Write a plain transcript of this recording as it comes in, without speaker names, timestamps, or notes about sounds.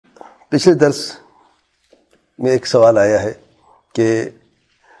پچھلے درس میں ایک سوال آیا ہے کہ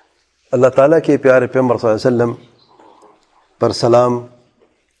اللہ تعالیٰ کے پیارے پیغمبر صلی اللہ علیہ وسلم پر سلام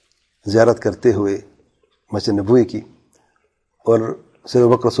زیارت کرتے ہوئے مسجد نبوی کی، اور سید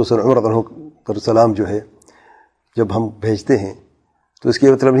ابوبکر صدیق عمر رضی اللہ عنہ پر سلام جو ہے جب ہم بھیجتے ہیں تو اس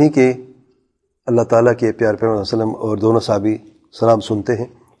کے مطلب نہیں کہ اللہ تعالیٰ کے پیارے پیغمبر صلی اللہ علیہ وسلم اور دونوں صحابی سلام سنتے ہیں،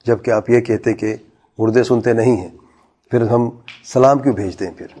 جبکہ آپ یہ کہتے کہ مردے سنتے نہیں ہیں، پھر ہم سلام کیوں بھیجتے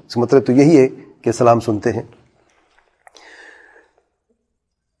ہیں؟ پھر اس کا مطلب تو یہی ہے کہ سلام سنتے ہیں۔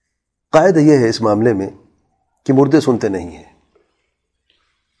 قاعدہ یہ ہے اس معاملے میں کہ مردے سنتے نہیں ہیں،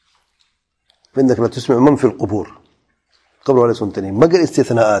 فإنک لا تسمع من فی القبور، قبر والے سنتے نہیں، مگر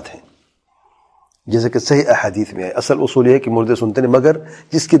استثناءات ہیں، جیسے کہ صحیح احادیث میں ہے۔ اصل اصول یہ ہے کہ مردے سنتے نہیں مگر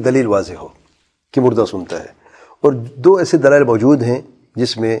جس کی دلیل واضح ہو کہ مردہ سنتا ہے، اور دو ایسے دلائل موجود ہیں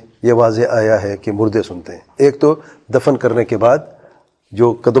جس میں یہ واضح آیا ہے کہ مردے سنتے ہیں۔ ایک تو دفن کرنے کے بعد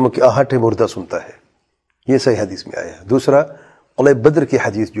جو قدموں کی آہٹ ہے مردہ سنتا ہے، یہ صحیح حدیث میں آیا ہے۔ دوسرا علیہ بدر کی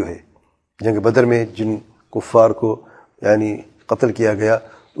حدیث جو ہے، جنگ بدر میں جن کفار کو یعنی قتل کیا گیا،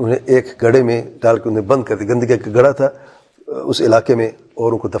 انہیں ایک گڑھے میں ڈال کے انہیں بند کر دیا، گندگی کا گڑھا تھا اس علاقے میں،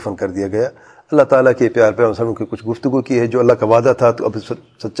 اور ان کو دفن کر دیا گیا۔ اللہ تعالیٰ کے پیار پیغمبر صلی اللہ علیہ وسلم کی کچھ گفتگو کی ہے جو اللہ کا وعدہ تھا تو اب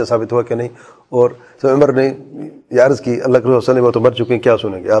سچا ثابت ہوا کہ نہیں، اور عمر نے یہ عرض کی اللہ کے رسول صلی اللہ علیہ وسلم وہ تو مر چکے ہیں، کیا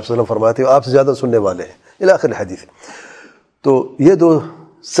سنیں گے؟ آپ صلی اللہ علیہ وسلم فرماتے ہیں آپ سے زیادہ سننے والے ہیں، الی آخر الحدیث۔ تو یہ دو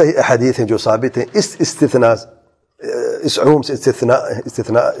صحیح احادیث ہیں جو ثابت ہیں، اس عموم سے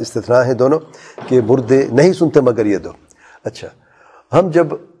استثناء ہیں دونوں کہ مردے نہیں سنتے مگر یہ دو۔ اچھا، ہم جب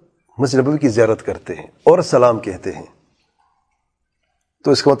مسجد نبوی کی زیارت کرتے ہیں اور سلام کہتے ہیں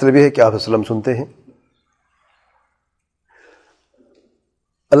تو اس کا مطلب یہ ہے کہ آپ سلام سنتے ہیں۔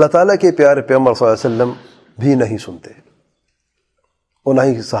 اللہ تعالیٰ کے پیارے پیغمبر صلی اللہ علیہ وسلم بھی نہیں سنتے اور نہ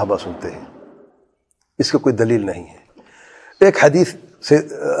ہی صحابہ سنتے ہیں، اس کا کوئی دلیل نہیں ہے۔ ایک حدیث سے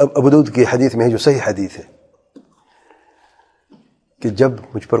ابو داؤد کی حدیث میں ہے جو صحیح حدیث ہے کہ جب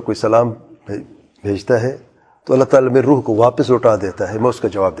مجھ پر کوئی سلام بھیجتا ہے تو اللہ تعالیٰ میری روح کو واپس لوٹا دیتا ہے، میں اس کا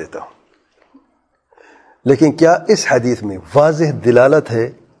جواب دیتا ہوں۔ لیکن کیا اس حدیث میں واضح دلالت ہے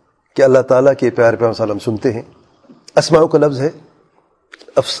کہ اللہ تعالیٰ کے پیارے پیغمبر صلی اللہ علیہ وسلم سنتے ہیں؟ اسمعوا کا لفظ ہے،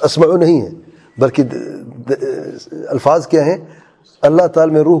 اسمعوا نہیں ہے بلکہ الفاظ کیا ہیں؟ اللہ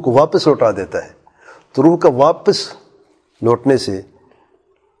تعالیٰ میں روح کو واپس لوٹا دیتا ہے۔ تو روح کا واپس لوٹنے سے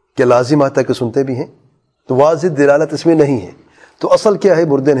کیا لازم آتا ہے کہ سنتے بھی ہیں؟ تو واضح دلالت اس میں نہیں ہے۔ تو اصل کیا ہے؟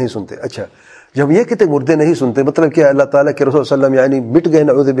 مردے نہیں سنتے۔ اچھا، جب ہم یہ کہتے ہیں مردے نہیں سنتے، مطلب کیا ہے؟ اللہ تعالیٰ کے رسول صلی اللہ علیہ وسلم یعنی مٹ گئے،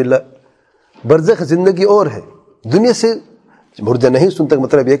 نعوذ باللہ، برزخ زندگی اور ہے، دنیا سے مردے نہیں سنتے،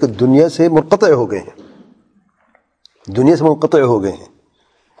 مطلب یہ کہ دنیا سے منقطع ہو گئے ہیں، دنیا سے منقطع ہو گئے ہیں۔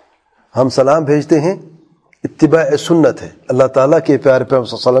 ہم سلام بھیجتے ہیں، اتباع سنت ہے، اللہ تعالیٰ کے پیارے پیغمبر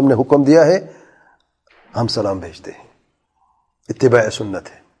صلی اللہ علیہ وسلم نے حکم دیا ہے، ہم سلام بھیجتے ہیں، اتباع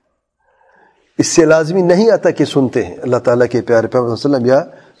سنت ہے۔ اس سے لازمی نہیں آتا کہ سنتے ہیں اللہ تعالیٰ کے پیارے پیغمبر صلی اللہ علیہ وسلم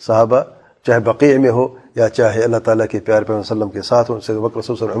یا صحابہ، چاہے بقیع میں ہو یا چاہے اللہ تعالیٰ کے پیارے پیغمبر صلی اللہ علیہ وسلم کے ساتھ ہو، سید ابوبکر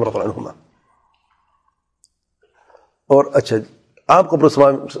صدیق عمر رضی اللہ عنہما۔ اور اچھا، آپ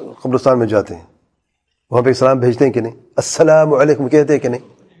قبرستان میں جاتے ہیں، وہاں پہ سلام بھیجتے ہیں کہ نہیں؟ السلام علیکم کہتے ہیں کہ نہیں؟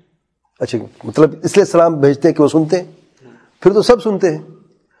 اچھا، مطلب اس لیے سلام بھیجتے ہیں کہ وہ سنتے ہیں، پھر تو سب سنتے ہیں۔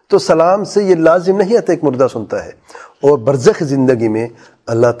 تو سلام سے یہ لازم نہیں آتا ایک مردہ سنتا ہے۔ اور برزخ زندگی میں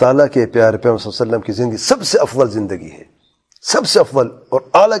اللہ تعالیٰ کے پیارے پیغمبر صلی اللہ علیہ وسلم کی زندگی سب سے افضل زندگی ہے، سب سے افضل اور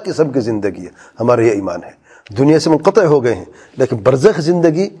اعلیٰ قسم کی زندگی ہے، ہمارا یہ ایمان ہے۔ دنیا سے منقطع ہو گئے ہیں لیکن برزخ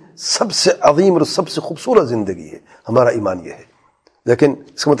زندگی سب سے عظیم اور سب سے خوبصورت زندگی ہے، ہمارا ایمان یہ ہے۔ لیکن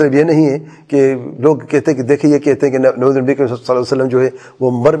اس کا مطلب یہ نہیں ہے کہ لوگ کہتے ہیں کہ دیکھیں، یہ کہتے ہیں کہ نبی کریم صلی اللہ علیہ وسلم جو ہے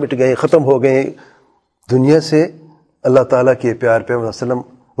وہ مر مٹ گئے ہیں، ختم ہو گئے ہیں، دنیا سے اللہ تعالیٰ کے پیار پیغمبر صلی اللہ علیہ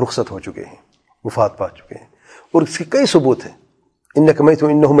وسلم رخصت ہو چکے ہیں، وفات پا چکے ہیں، اور اس کے کئی ثبوت ہیں۔ انک میت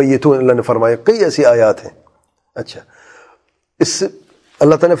انہم میتون، اللہ نے فرمایا، کئی ایسی آیات ہیں۔ اچھا، اس سے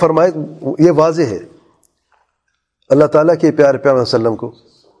اللہ تعالیٰ نے فرمایا، یہ واضح ہے، اللہ تعالیٰ کے پیارے پیغمبر صلی اللہ علیہ وسلم کو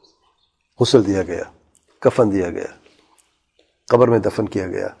غسل دیا گیا، کفن دیا گیا، قبر میں دفن کیا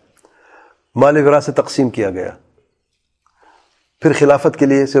گیا، مال وراثت تقسیم کیا گیا، پھر خلافت کے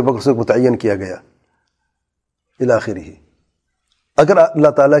لیے سید ابوبکر کو متعین کیا گیا، الی آخرہ۔ اگر اللہ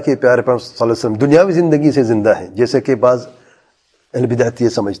تعالیٰ کے پیارے پیغمبر صلی اللہ علیہ وسلم دنیاوی زندگی سے زندہ ہیں، جیسے کہ بعض اہل بدعت یہ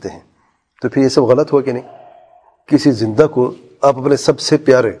سمجھتے ہیں، تو پھر یہ سب غلط ہوا کہ نہیں؟ کسی زندہ کو آپ اپنے سب سے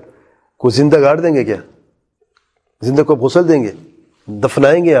پیارے کو زندہ گاڑ دیں گے کیا؟ زندہ کو غسل دیں گے،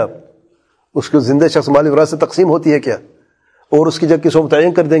 دفنائیں گے آپ؟ اس کو زندہ شخص مال وراثت تقسیم ہوتی ہے کیا؟ اور اس کی جگہ کسی کو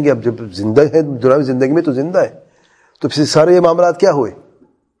متعین کر دیں گے؟ اب جب زندہ ہے دنیاوی زندگی میں تو زندہ ہے، تو پھر سارے یہ معاملات کیا ہوئے؟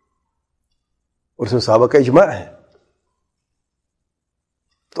 اور اس میں صحابہ کا اجماع ہے۔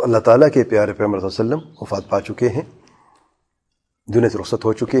 تو اللہ تعالیٰ کے پیارے پیغمبر صلی اللہ علیہ وسلم وفات پا چکے ہیں، دنیا سے رخصت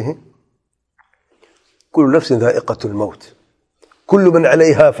ہو چکے ہیں، کل نفس ذائقۃ الموت کل من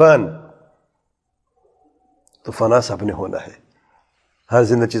علیہا فان. تو فنا سب نے ہونا ہے, ہر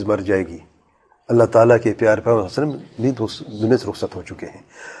زندہ چیز مر جائے گی. اللہ تعالیٰ کے پیار پیغمبر صلی اللہ علیہ وسلم دنیا سے رخصت ہو چکے ہیں.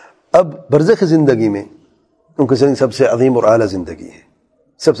 اب برزخ زندگی میں ان کی زندگی سب سے عظیم اور اعلیٰ زندگی ہے,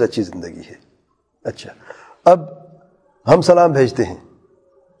 سب سے اچھی زندگی ہے. اچھا, اب ہم سلام بھیجتے ہیں,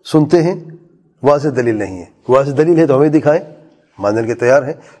 سنتے ہیں, واضح دلیل نہیں ہے. واضح دلیل ہے تو ہمیں دکھائیں, ماننے کے تیار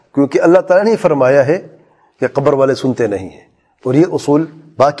ہیں, کیونکہ اللہ تعالیٰ نے فرمایا ہے کہ قبر والے سنتے نہیں ہیں, اور یہ اصول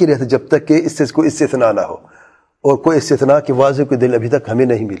باقی رہتے جب تک کہ اس سے کوئی استثناء نہ ہو, اور کوئی استثناء کی واضح کوئی دلیل ابھی تک ہمیں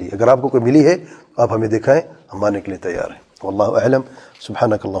نہیں ملی. اگر آپ کو کوئی ملی ہے آپ ہمیں دکھائیں, ہم ماننے کے لیے تیار ہیں. واللہ اعلم.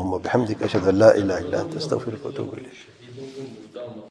 سبحانک اللہم و بحمدک اشہد ان لا الہ الا انت استغفرک و اتوب الیک.